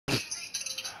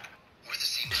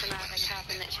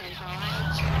literally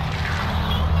hide.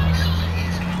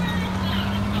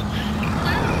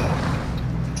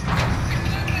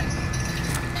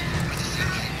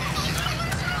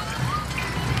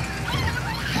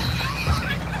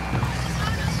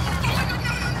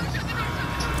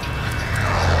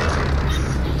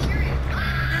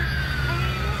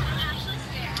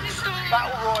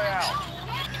 Battle Royale.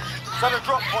 Set a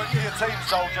drop point for your team,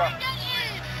 soldier.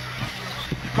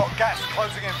 You've got gas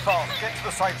closing in fast. Get to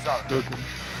the safe zone. Okay.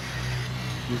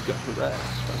 You've got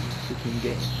harassed from the team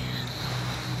game.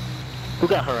 Who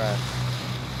got harassed?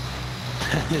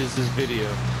 This is this video.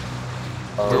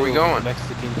 Where are we going?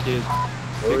 Mexican kid.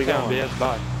 Where are we going? BS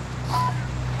bye.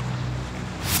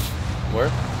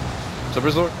 Where? Sub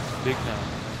resort? Big town.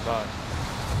 Bye.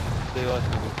 They left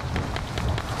me.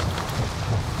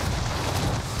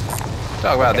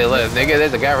 Talk about they live, nigga.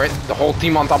 There's a guy right. The whole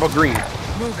team on top of green.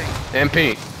 Moving. And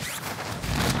pink.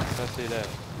 I say that.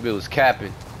 Bill was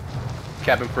capping.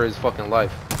 Capping for his fucking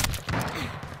life.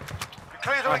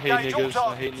 Clear to I hate engage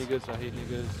all niggas. I targets. hate niggas. I hate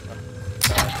niggas.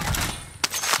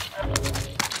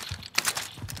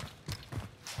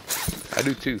 I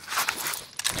do too.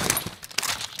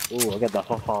 Ooh, I got the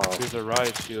ha-ha. There's a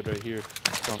riot shield right here.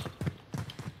 From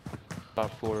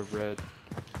top 4 of red.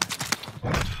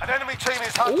 An enemy team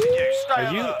is hunting you. Stay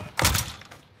Are you? alert.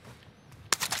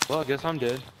 Well, I guess I'm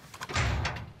dead.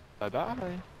 Bye bye.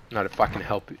 Not if I can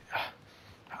help it.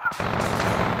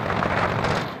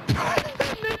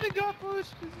 Nathan got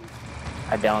pushed.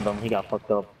 I downed him. He got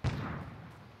fucked up.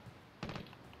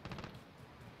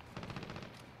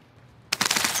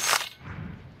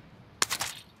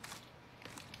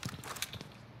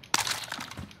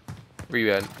 Where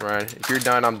you at, Ryan? If you're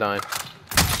dying, I'm dying.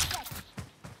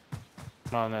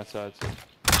 Not on that side, so.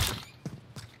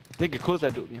 Nigga, close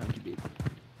that door behind you, baby.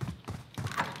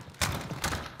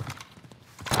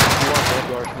 You want that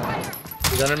door, come on.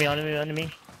 He's under me, under me, under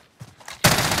me.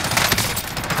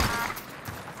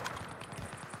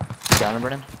 Down him,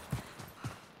 Brennan.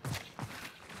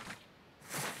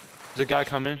 There's a guy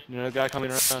coming. You know, a guy coming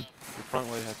around the front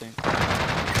way, I think.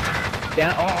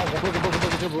 Down.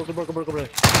 Oh, broke.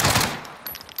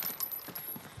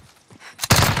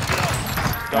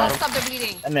 Got him. Stop the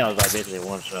bleeding. That man was like basically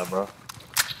one shot, bro.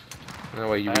 No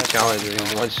way you re-challenge him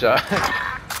in one shot.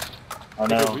 Oh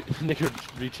no. Nigga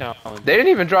re-challenge. They didn't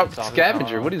even drop Stop it,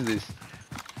 scavenger. Tom. What is this?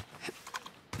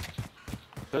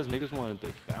 Those niggas wanted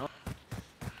to bounce.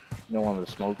 No one to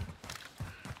smoke.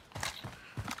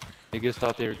 Niggas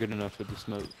thought they were good enough for the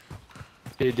smoke.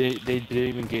 They didn't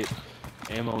even get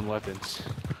ammo and weapons.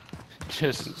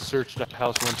 Just searched the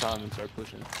house one time and started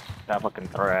pushing. Got fucking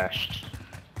thrashed.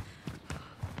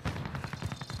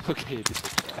 Okay, this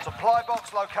is trash. Supply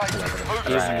box located. Move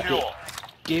to Right. secure.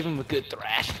 Gave him a good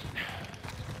thrash.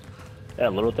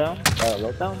 That little town?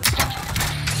 Little town?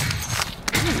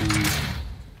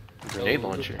 Grenade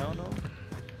launcher.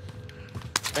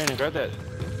 Brandon, grab that.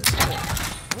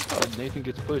 Oh, Nathan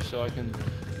gets pushed so I can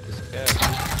get this gas.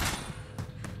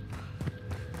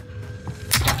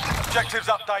 Objectives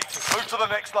updated. Move to the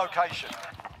next location.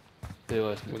 Say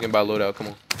less. We can buy loadout. Come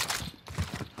on.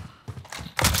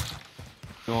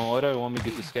 You want what? I want me to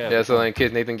get this gas. Yeah, so then in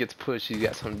case Nathan gets pushed, he's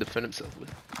got something to defend himself with.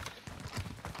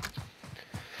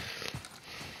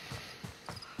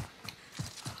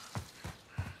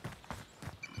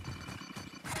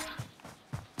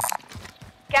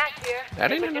 Gas here. I didn't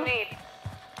Take what know. you need.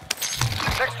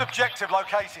 Next objective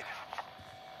located.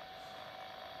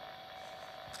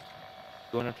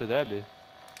 Going after that, dude.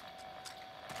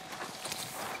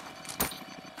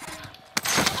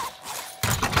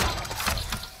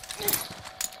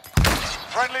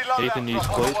 Friendly Nathan loadout needs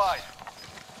drop on the plates. way.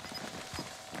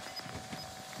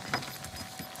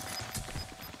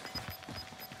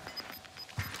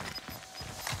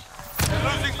 They're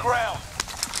losing ground.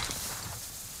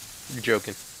 You're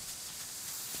joking.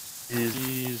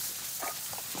 He's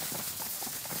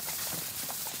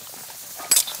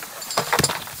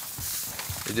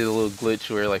They did a little glitch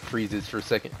where it like freezes for a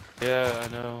second. yeah,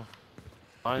 I know.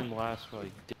 Mine lasts for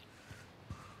like.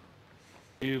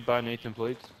 You buy Nathan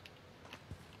plates?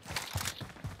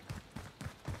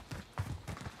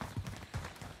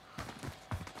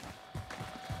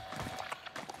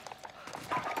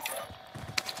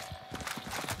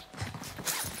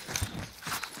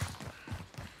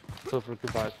 So for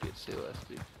goodbye, get say less,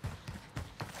 dude.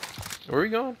 Where are we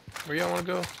going? Where y'all want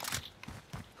to go?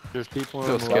 There's people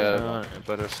Go in the scab. left,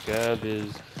 but our scab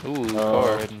is Ooh,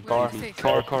 car. red and car. baby.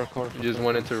 Car. You just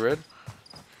went into red?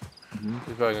 Mm-hmm.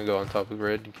 You're probably gonna go on top of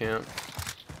red. You can't.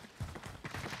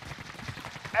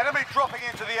 Enemy dropping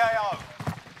into the AO.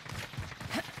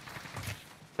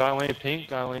 Guy landing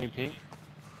pink.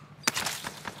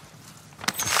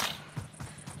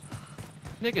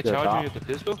 Nigga, The charge top. me with the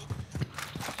pistol?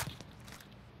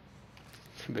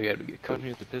 They gotta get Charge cooked. me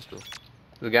with the pistol.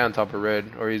 There's a guy on top of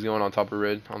red, or he's going on top of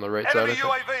red on the right side. Enemy I think.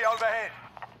 UAV overhead.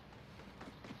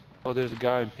 Oh, there's a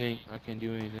guy in pink. I can't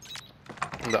do anything.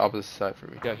 On the opposite side for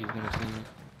me. Yeah, he's gonna see me.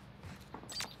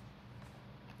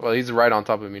 Well, he's right on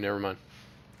top of me. Never mind.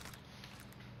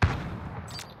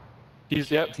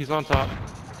 He's on top.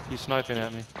 He's sniping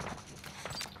at me.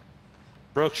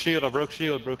 Broke shield, I broke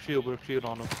shield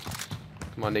on him.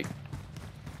 Come on, Nate.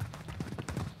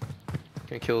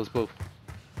 Can't kill us both.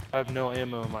 I have no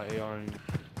ammo in my AR anymore.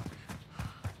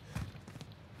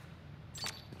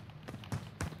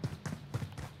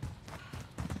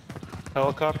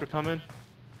 Helicopter coming.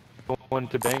 Going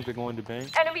to bank, they're going to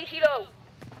bank. Enemy helo.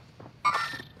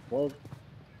 Well,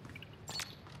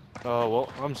 Oh,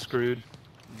 well, I'm screwed.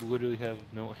 Literally have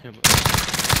no ammo.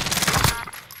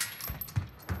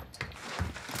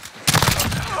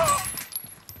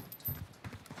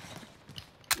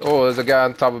 Oh, there's a guy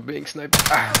on top of being sniped.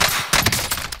 Ah.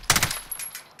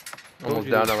 Almost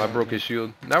you down this him. I guy, broke man. his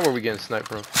shield. Now where we getting sniped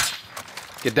from?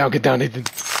 Get down, Nathan.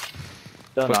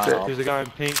 don't Fuck know. that. There's a guy in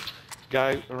pink.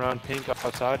 Guy around pink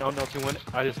outside. I don't know if he went.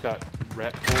 I just got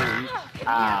rat. Holy.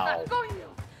 Ow.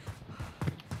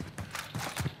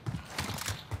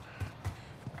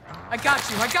 I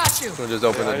got you. We'll just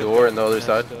open Yeah, the I door just on the other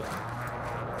side. messed up.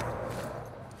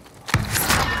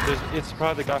 It's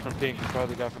probably the guy from pink. It's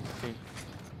probably the guy from pink.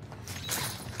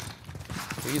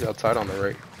 He's outside on the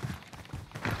right.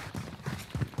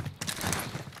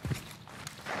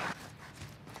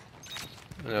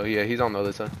 No, yeah, he's on the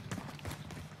other side.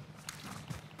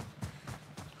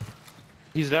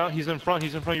 He's down. He's in front.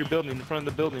 He's in front of your building. In front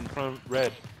of the building. In front of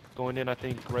red. Going in, I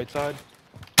think, right side.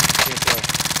 Can't tell.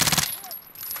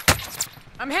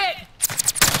 I'm hit.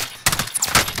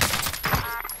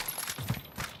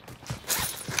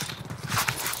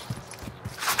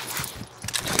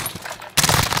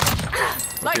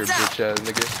 Look your Lights out. bitch ass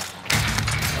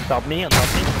nigga. On top of me, on top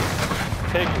of me.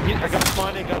 Take. I got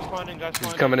spawning. Got spawning. Got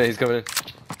spawning. He's coming in, he's coming in.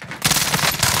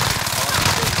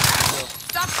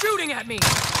 Stop shooting at me.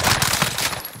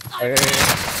 Hey.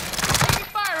 Taking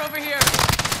fire over here.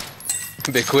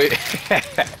 They quit.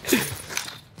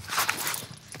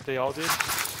 They all did.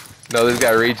 No, this guy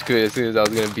rage quit as soon as I was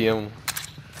gonna BM him.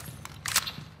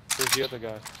 Where's the other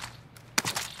guy?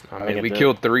 I I mean, get we that.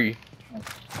 killed 3.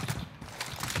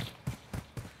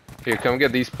 Here, come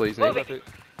get these plates, Nate. Got the-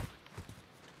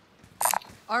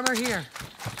 Armor here.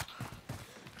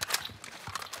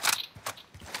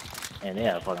 And they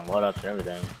have fucking what ups and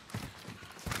everything.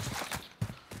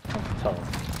 So,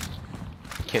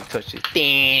 Can't touch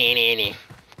it.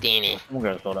 I'm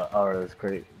gonna throw that out of this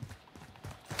crate.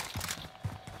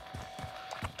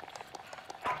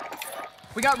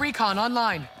 We got recon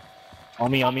online.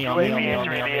 On me.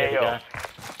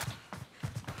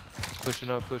 Pushing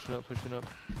up.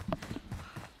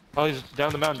 Oh, he's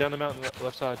down the mountain,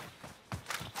 left side.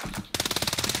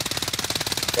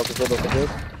 Focus. Down.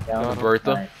 Got him.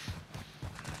 Bertha. Nice.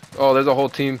 Oh, there's a whole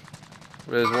team.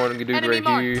 There's one dude Enemy right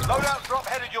marked. here. Loadout drop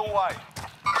headed your way.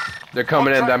 They're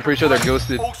coming in. I'm pretty sure they're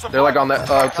ghosted. They're like on the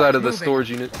outside of the Moving. storage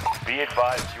unit. Be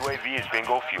advised, UAV is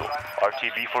bingo fuel.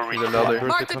 RTB for There's reach. another. Bertha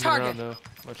Mark the coming target. around though.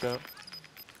 Watch out.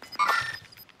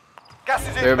 Gas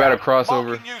is They're about to inbound. cross over.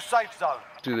 Marking new safe zone.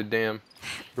 To the dam.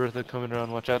 Bertha coming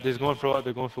around. Watch out. They're going for what?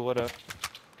 They're going for what up?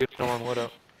 Get them on what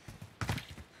up?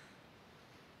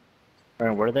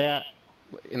 Aaron, where are they at?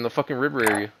 In the fucking river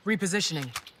area. Repositioning.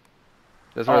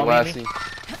 That's where Oh, last maybe. seen.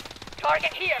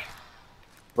 Target here.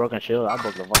 Broken shield. I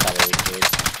broke the fuck out of these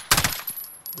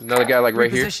kids. Another guy like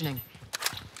right here. Repositioning.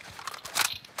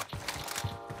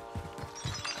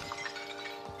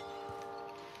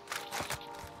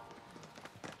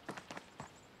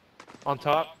 On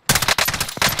top.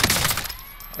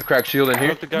 A cracked shield in here.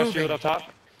 Broke the guy's Moving. shield up top.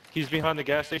 He's behind the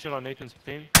gas station on Nathan's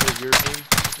ping. There's your ping,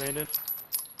 Brandon.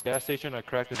 Gas station. I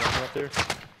cracked his arm up there.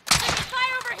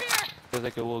 Fire over here. There's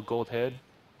like a little gold head.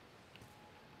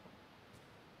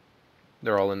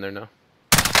 They're all in there now.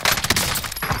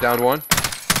 Down one.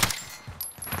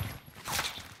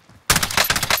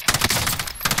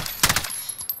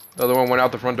 The other one went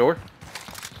out the front door.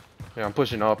 Yeah, I'm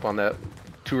pushing up on that.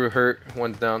 2 are hurt,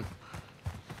 1's down.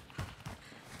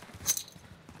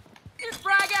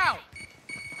 Frag out.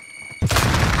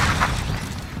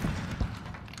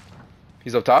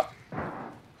 He's up top. Enemy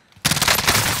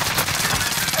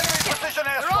precision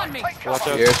They're on me. airstrike. Take Watch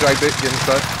cover. out. Yeah, it's right there. Get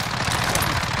inside.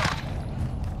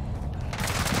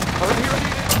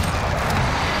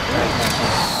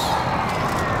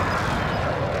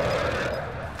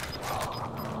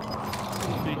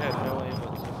 He had no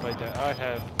ammo to fight that. I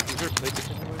have. Is there plates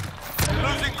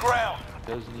anywhere? Losing ground.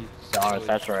 does need. Oh,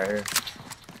 that's right here.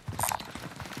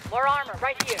 More armor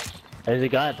right here. There's a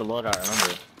guy at the loadout,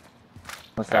 remember?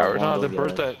 What's Howard. one No, of the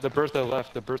those guys? Bertha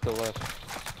left. The Bertha left.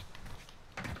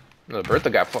 No, Bertha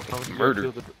got I went fucking to go murdered.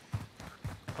 kill the-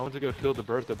 I went to go kill the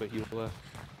Bertha, but he left.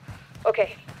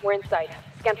 Okay, we're inside.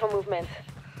 Scan for movement.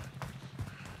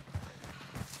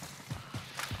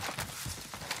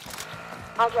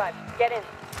 I'll drive. Get in.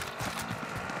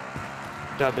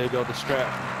 Job, baby, on the strap.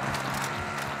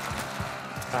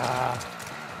 Ah.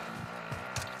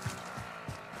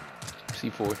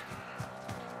 C4.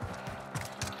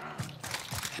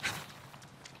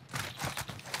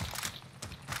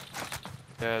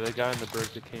 Yeah, the guy in the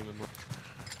Bertha came and looked.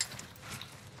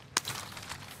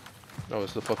 Oh,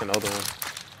 it's the fucking other one.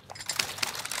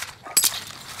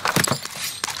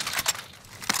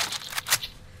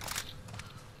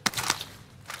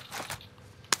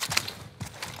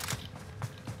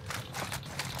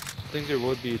 I think there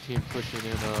would be a team pushing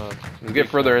in. We get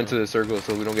further into the circle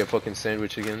so we don't get fucking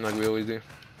sandwiched again like we always do.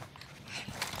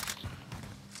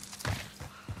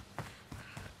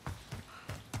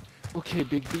 Okay,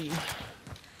 Big B.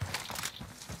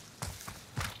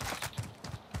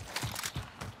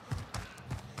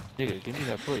 Nigga, give me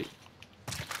that plate.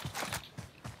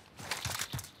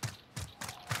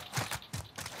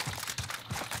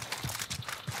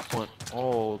 Want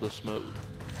all the smoke.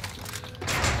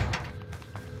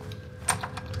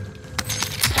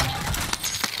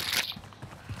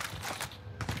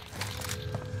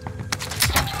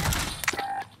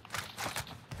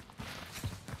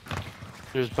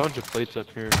 There's a bunch of plates up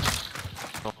here.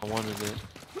 Oh, I wanted it.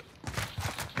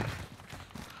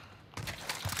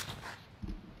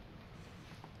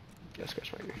 Yeah,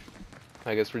 scratch my ear.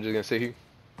 I guess we're just gonna sit here.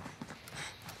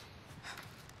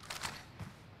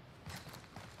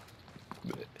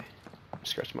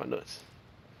 Scratch my nuts.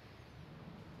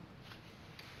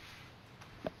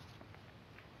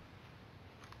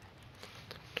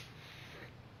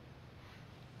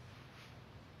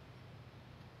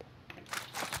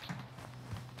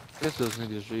 I guess those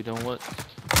niggas really don't want.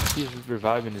 He's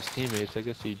reviving his teammates. I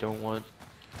guess you don't want.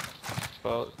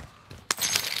 Well,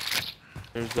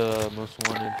 there's the most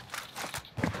wanted.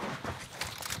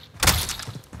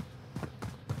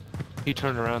 He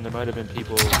turned around. There might have been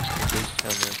people in big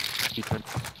town there. He turned.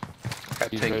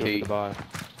 Got He's right over 10K. the buy.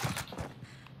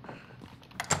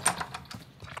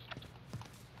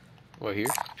 What, here?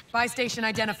 Buy station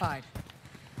identified.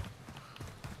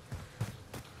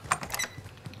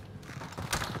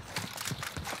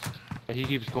 And he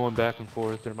keeps going back and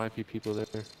forth. There might be people there.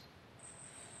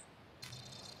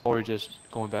 Or just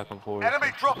going back and forth. Enemy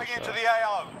dropping into the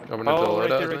AO. Coming into the Oh, right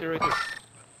loadout, there, I right there, right there.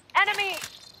 Enemy! think?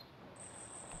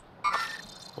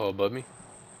 Oh, above me?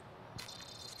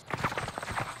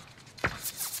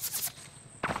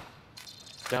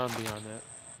 Down beyond that.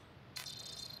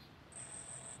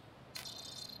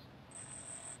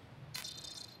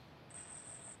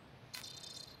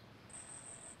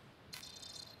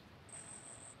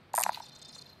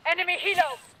 Enemy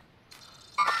helo!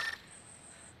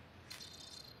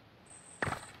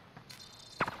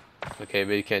 Okay,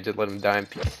 but you can't just let him die in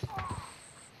peace.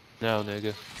 No,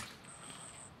 nigga.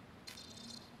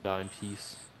 Die in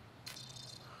peace.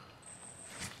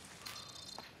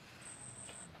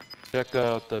 Check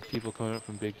out the people coming up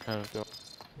from Big Town.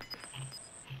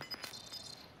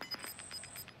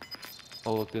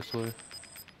 I'll look this way.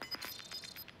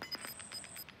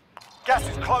 Gas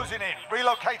is closing in.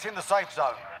 Relocating the safe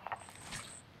zone.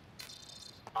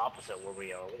 Opposite where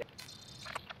we are.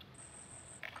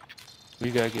 We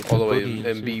gotta get All the way boogie in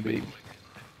and B, super. baby.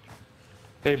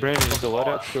 Hey Brandon, is the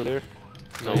loadout still there?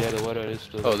 No. Oh, yeah, the loadout is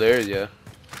still there. Oh, there, yeah.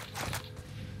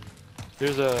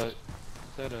 There's a... Is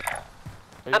that a...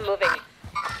 I'm moving.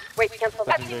 Wait, cancel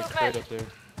that. Legendary crate up there.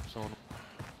 Someone...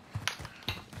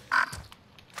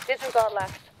 Disregard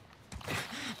left.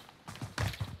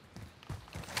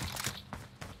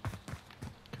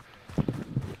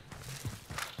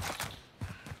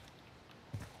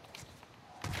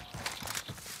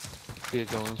 Let's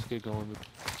get going, let's get going.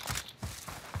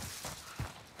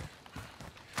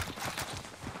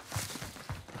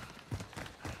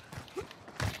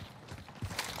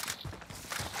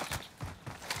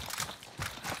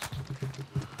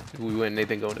 We win,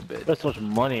 Nathan going to bed. That's so much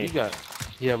money. You got...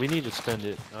 Yeah, we need to spend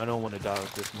it. I don't want to die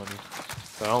with this money.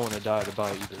 But I don't want to die to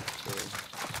buy either, so...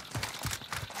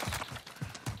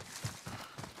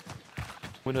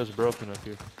 Window's broken up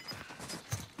here.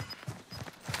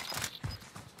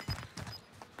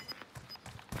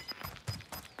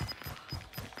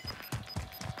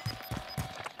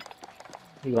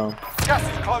 You go. Gas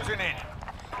is closing in.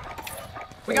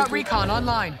 We got recon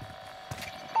online.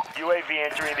 UAV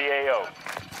entering the AO.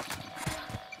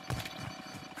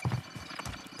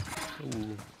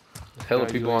 Ooh. Hella Yeah,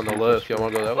 people on the UAV left. for Y'all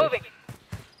wanna go that way? Moving.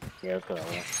 Yeah, let's go that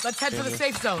way. Let's head for the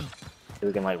safe zone. So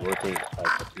we can like rotate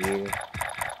like up here.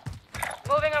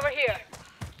 Moving over here.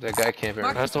 That guy camping. Mark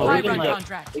Right. the That's all supply we run can, like-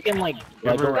 contract. We can like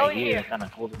Remember- go right Going here here. and kind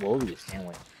of hold what we just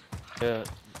sandwich. Yeah.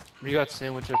 We got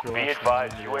sandwich after Be last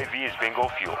advised, time. UAV is bingo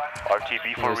fuel.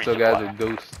 RTB for There's still guys resupply. with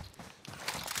ghosts.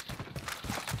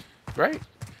 Right?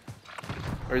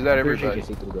 Or is that I'm pretty sure everybody? you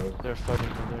can see through those. They're fighting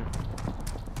in there.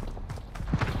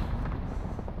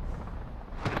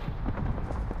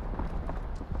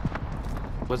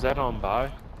 Was that on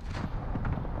buy?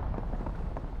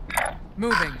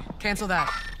 Moving. Cancel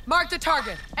that. Mark the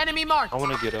target. Enemy marked. I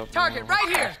want to get up. Target now. right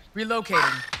here.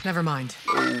 Relocating. Never mind.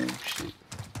 Oh shit.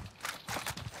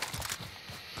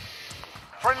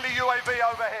 Friendly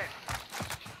UAV overhead.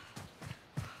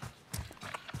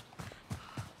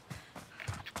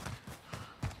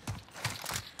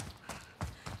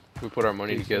 If we put our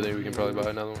money together, we can probably buy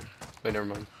another one. Wait, never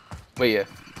mind. Wait, yeah.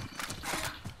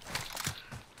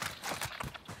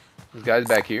 This guy's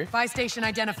back here Buy station in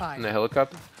identified. the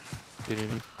helicopter.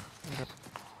 Didn't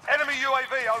Enemy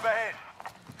UAV overhead.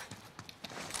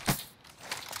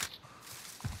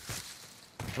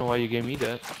 I don't know why you gave me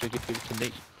that. Should give it to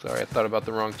Nate. Sorry, I thought about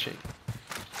the wrong chain.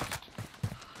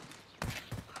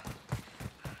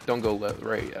 Don't go left,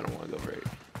 right. I don't want to go right.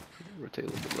 Rotate a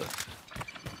little bit left.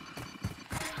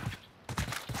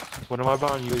 What am I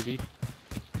buying? UAV?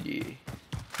 Yeah.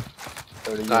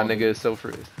 30 Nah, on- nigga, it's so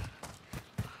frizz.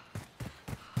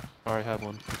 I already have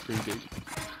one. It's pretty big.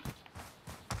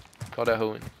 Call that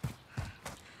hoe in.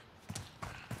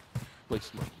 Like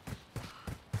smoke.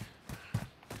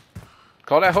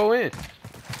 Call that hoe in.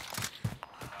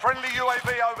 Friendly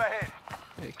UAV overhead.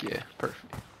 Heck yeah,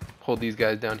 perfect. Hold these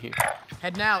guys down here.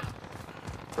 Heading out.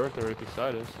 Earth are right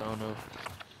beside us. I don't know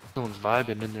if someone's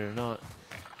vibing in there or not.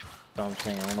 So I'm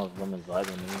saying I don't know if women's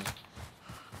vibing here.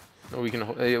 Or we can.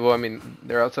 Well, I mean,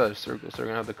 they're outside the circle, so they're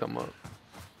gonna have to come up.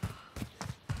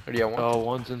 Or do y'all want? Oh,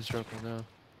 one's in circle now.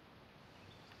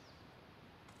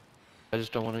 I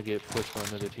just don't want to get pushed by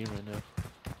another team right now.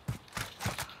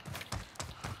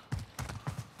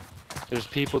 There's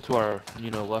people to our,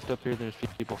 left up here. There's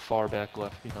people far back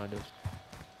left behind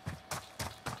us.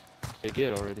 They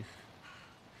get already.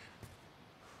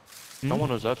 Someone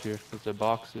was up here because the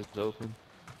box is open.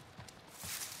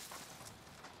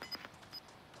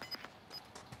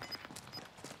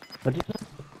 What did you say?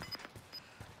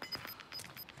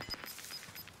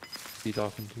 Be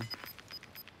talking to.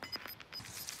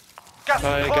 Gas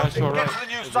Guys is to closing. our Get right. to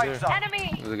the new Over safe there. zone.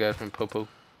 Enemy. There's a guy from Popo.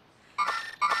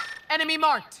 Enemy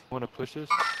marked. Want to push this?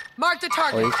 Mark the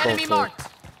target. Oh, he's Enemy close, marked.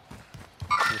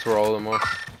 That's where all of them are.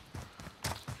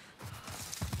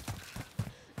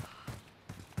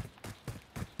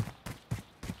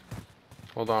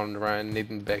 Hold on, Ryan.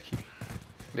 Nathan's back here.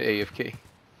 The AFK.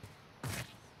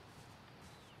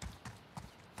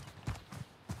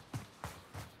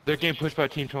 They're getting pushed by a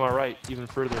team to my right, even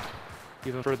further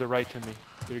right to me.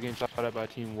 They're getting shot at by a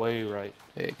team way right.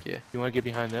 Heck yeah. You want to get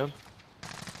behind them?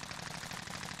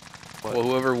 What? Well,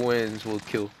 whoever wins will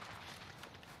kill.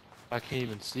 I can't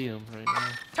even see them right now.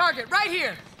 Target right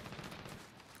here.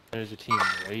 There's a team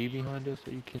way behind us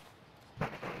that you can.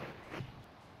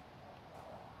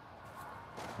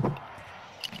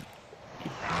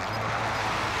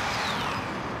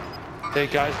 Hey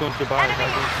guys, going to the bottom.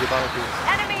 Guys, going to the bottom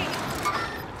here.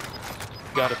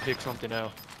 Enemy. Gotta pick something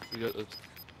out. Let's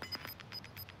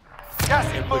Gas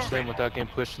can't is push them moving. without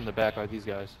getting pushed in the back by these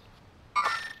guys.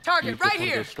 Target right One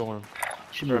here. good storm.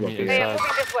 Should Or, I move mean, up They here. are inside.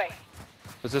 moving this way.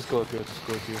 Let's just go up here. Let's just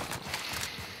go up here.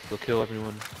 We'll kill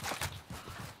everyone.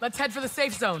 Let's head for the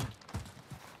safe zone.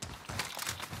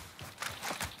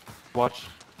 Watch.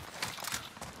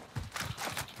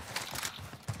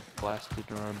 Blasted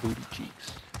around booty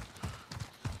cheeks.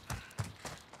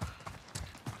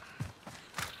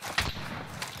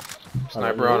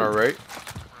 Sniper on our right.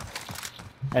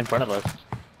 In front of us.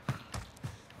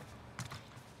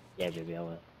 Yeah, baby, I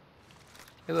went.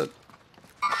 Hey, look.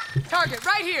 Target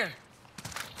right here.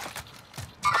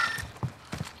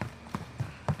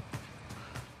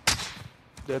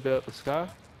 Dead up the sky.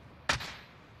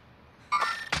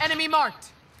 Enemy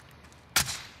marked.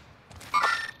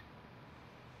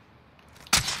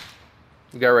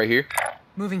 The guy right here.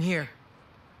 Moving here.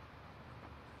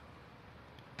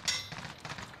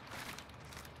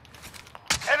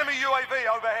 Enemy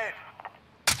UAV overhead.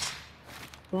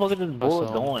 Look at this bullet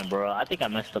saw him. going, bro. I think I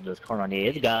messed up this corner. Yeah,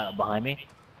 it's a guy behind me.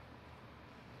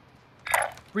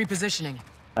 Repositioning.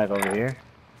 Like over here.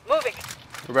 Moving.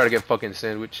 We're about to get fucking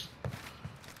sandwiched.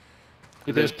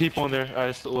 There's people in there. I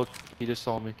just look. He just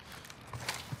saw me.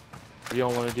 What do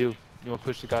y'all want to do? You want to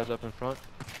push the guys up in front?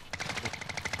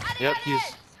 Yep, he's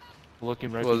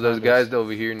looking right. Well, behind there's guys us.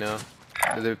 over here now.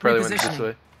 They probably went this Repositioning.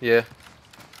 way. Yeah,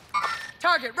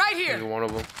 Target right maybe here. one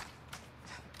of them.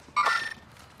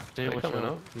 Sandwich coming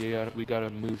up. up? Yeah, we gotta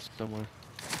move somewhere.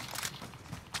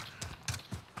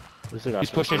 What's it got? He's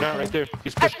pushing out right there.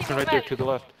 He's pushing right there to the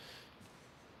left.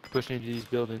 Pushing into these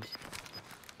buildings.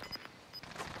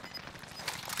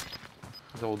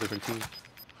 It's a whole different team.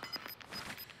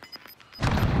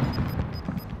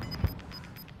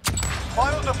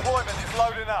 Final deployment is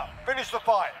loading up. Finish the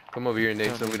fight. Come over here,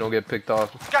 Nate, so we don't get picked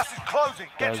off. Gas is closing.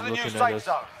 Get Guys to the new looking at safe us.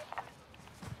 zone.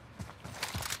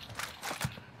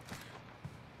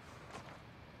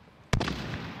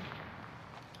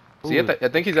 See, I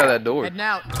think he's out that door. Heading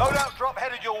out. Loadout drop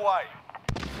headed your way.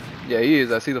 Yeah, he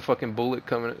is. I see the fucking bullet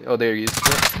coming. Oh, there he is.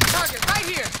 Target right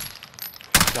here.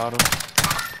 Got him.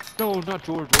 No, not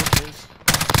George. Okay.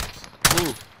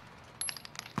 Ooh.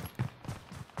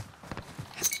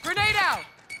 Grenade out.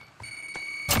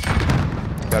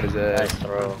 Got his Nice ass.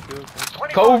 throw.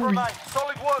 25 Kobe. remain.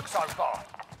 Solid work so far.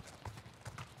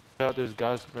 Yeah, there's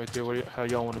guys right there. What do how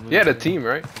y'all want to move? He had a here? team,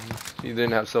 right? He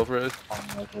didn't have self-res.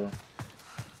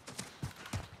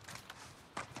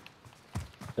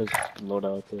 There's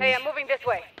loadout there. Hey, I'm moving this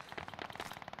way.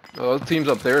 Oh, those teams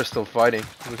up there are still fighting.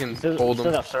 We can Still, hold still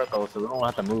them. got circles, so we don't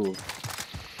have to move.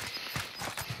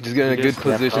 Just get in a We good just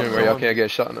have position cover where y'all on. can't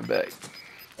get shot in the back.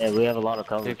 Yeah, we have a lot of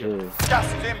cover Take it. too. Gas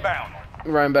is inbound.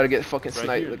 Ryan better get fucking Right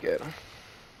sniped. here. Look at him.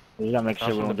 We just gotta make sure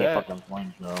Off we from don't the get back. fucking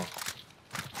flames though.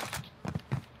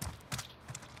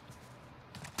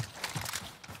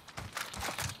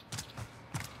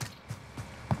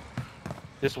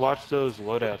 Just watch those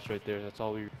loadouts right there. That's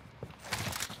all we.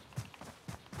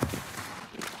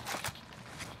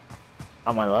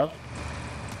 On my left?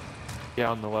 Yeah,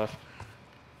 on the left.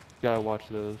 Gotta watch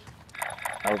those.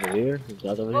 Over here? Is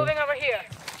that over here? Moving over here.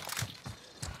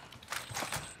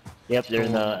 Yep, they're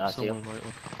in the I see Someone 'em. might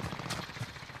want-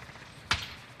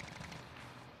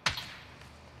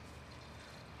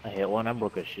 I hit one, I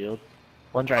broke a shield.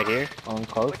 One's right here, on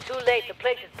close. We're too late. The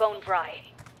place is bone dry.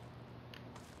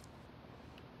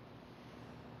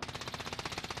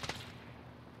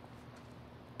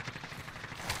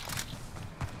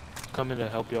 Coming to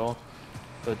help y'all,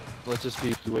 but let's just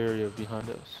be wary of behind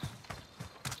us.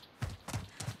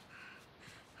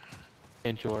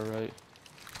 And to our right.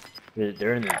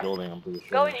 They're in this building, I'm pretty sure.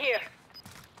 Go in here.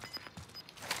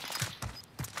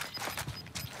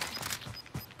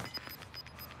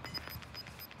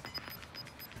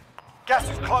 Gas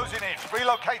is closing in.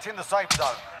 Relocating the safe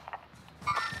zone.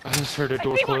 I just heard a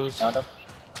door close. Found him.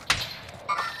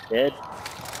 Dead.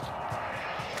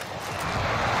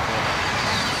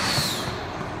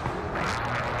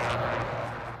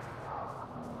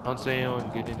 I'm saying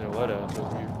on getting their loadouts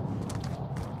over here.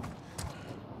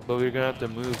 But we're gonna have to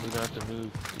move. We're gonna have to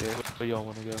move. Yeah. Where y'all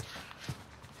wanna go?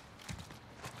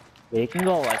 Yeah, you can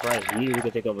go like right here, we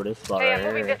can take over this spot Hey, right I'm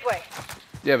moving here. this way.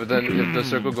 Yeah, but then if the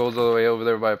circle goes all the way over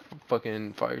there by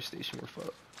fucking fire station, we're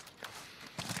fucked.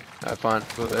 Alright, fine.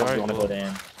 But, You alright, wanna go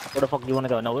down. Where the fuck do you wanna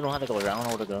go? No, we don't have to go around. I don't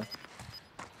know where to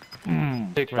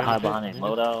go. take To hide round behind it. pick.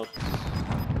 Loadout.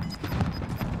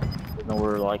 There's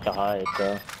nowhere like to hide,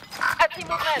 so. I see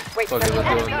movement. Wait, Okay, let's go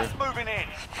in there. Gas moving in.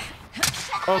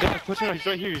 Oh, guys, push it out. He's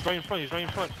right here. He's right in front. He's right in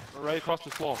front. Right across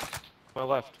this wall. My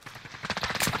left.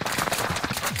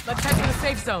 Let's head to the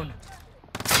safe zone.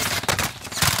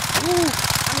 I'm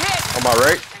hit. On my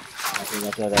right? I think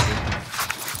that's what I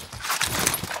did.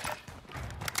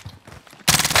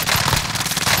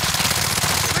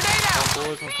 Grenade out.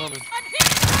 Boys, I'm coming.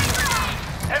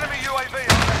 Enemy UAV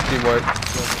on Teamwork.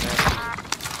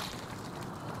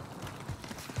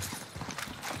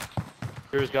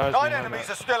 There's guys 9 behind enemies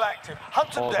that are still active.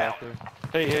 Hunt them wall down. back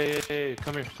there. Hey,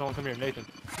 come here. Someone come here. Nathan.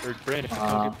 Or Brandon.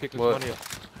 Come get, pick this What? money up.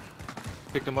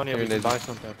 Pick the money up. Here, We can Nathan. buy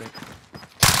something, I think.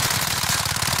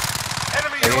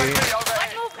 Enemy Hey. UAV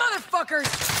overhead. Move,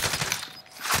 motherfuckers.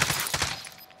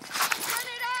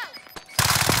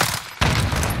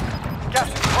 Gas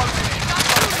is closing in.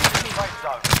 Safe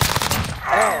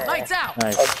zone. Lights out.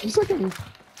 Nice. Just like him. You can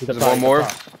There's buy one the more.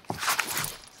 top.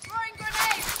 Throwing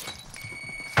grenade.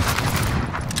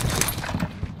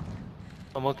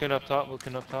 I'm looking up top.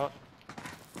 Looking up top.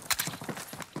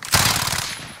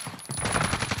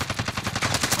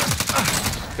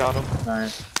 Got him.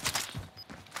 Nice.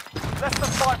 Less than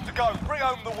 5 to go. Bring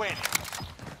home the win.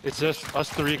 It's just us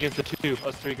three against the two.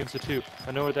 Us three against the two.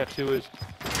 I know where that two is.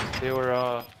 They were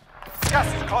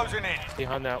Gas is closing in.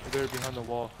 behind that. They were behind the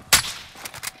wall.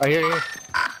 Right here, here.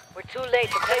 We're too late.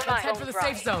 The place Let's is head for bone the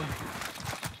dry. safe zone.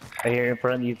 Right here in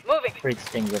front of you. Moving. Freak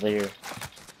things over here.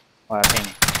 Alright, ping.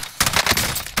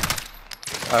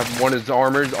 One is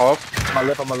armored off. On my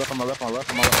left, on my left, on my left, on my left,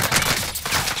 on my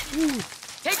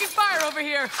left. Taking fire over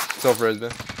here. Self-res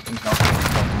then. I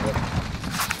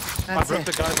That's broke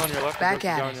the it. guys on your left. Back I broke the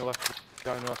at guy it. on your left.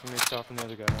 Guy on your left, and he's stopping the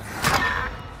other guy now.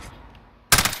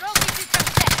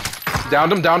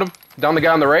 Downed him, downed him. Down the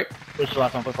guy on the right. Push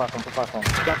last one, push last one, push last one.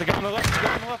 Got the guy on the left.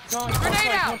 Guy on the left. Going.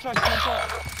 Grenade out. One shot. One shot.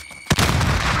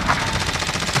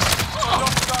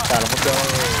 Got him, let's go.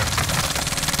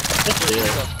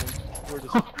 We're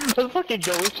just. Let's fucking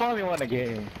go, we finally won the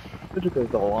game. This is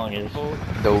the longest. Oh,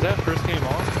 Dope. was that first game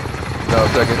on? No,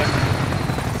 second.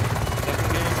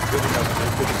 Second game? Good enough.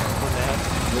 Good enough. What the heck?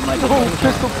 We might Oh,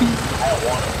 Pistol Pete. I don't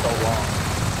want it so long.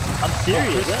 I'm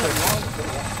serious, yeah.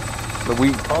 The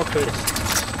week. Oh, Chris.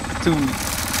 2 weeks.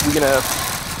 Week and a half.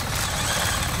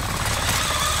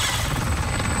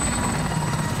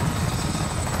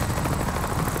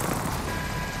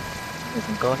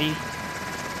 Some coffee.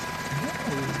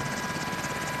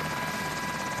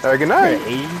 Alright, good You're night. at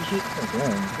 80 and shit?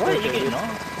 What are you getting on?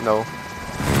 No.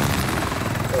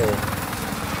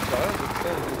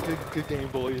 Good game,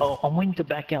 boys. Oh, I'm waiting to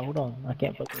back out. Hold on. I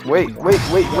can't fucking. Wait.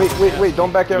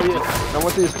 Don't back out yet. I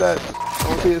want to see his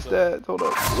stats. Hold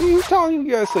up. What are you telling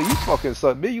you guys? So you fucking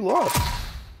suck, man. You lost.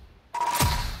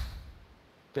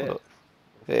 Hold up.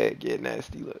 Hey, get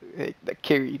nasty. Look. Hey, that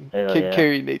carried. Hell Get yeah.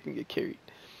 carried, Nathan. Get carried.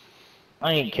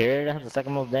 I ain't carried. I have the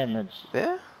second most damage.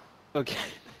 Yeah? Okay.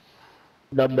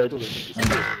 Double.